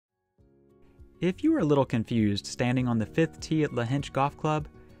If you are a little confused standing on the 5th tee at Lahinch Golf Club,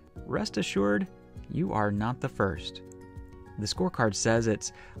 rest assured you are not the first. The scorecard says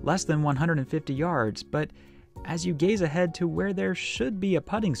it's less than 150 yards, but as you gaze ahead to where there should be a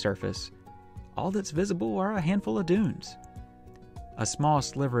putting surface, all that's visible are a handful of dunes. A small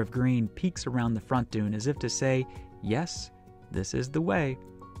sliver of green peeks around the front dune as if to say, yes, this is the way.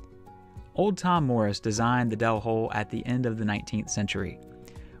 Old Tom Morris designed the Dell hole at the end of the 19th century.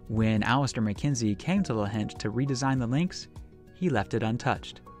 When Alistair McKenzie came to Lahinch to redesign the links, he left it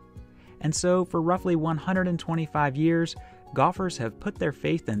untouched. And so, for roughly 125 years, golfers have put their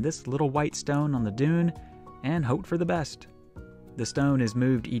faith in this little white stone on the dune and hoped for the best. The stone is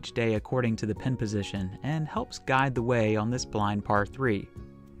moved each day according to the pin position and helps guide the way on this blind par 3.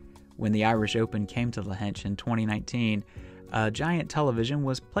 When the Irish Open came to Lahinch in 2019, a giant television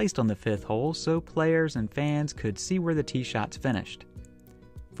was placed on the 5th hole so players and fans could see where the tee shots finished.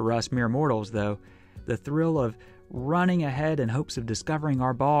 For us mere mortals, though, the thrill of running ahead in hopes of discovering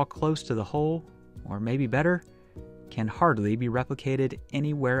our ball close to the hole, or maybe better, can hardly be replicated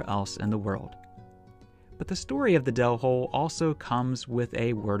anywhere else in the world. But the story of the Dell hole also comes with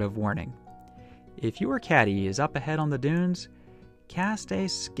a word of warning. If your caddy is up ahead on the dunes, cast a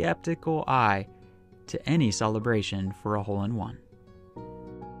skeptical eye to any celebration for a hole-in-one.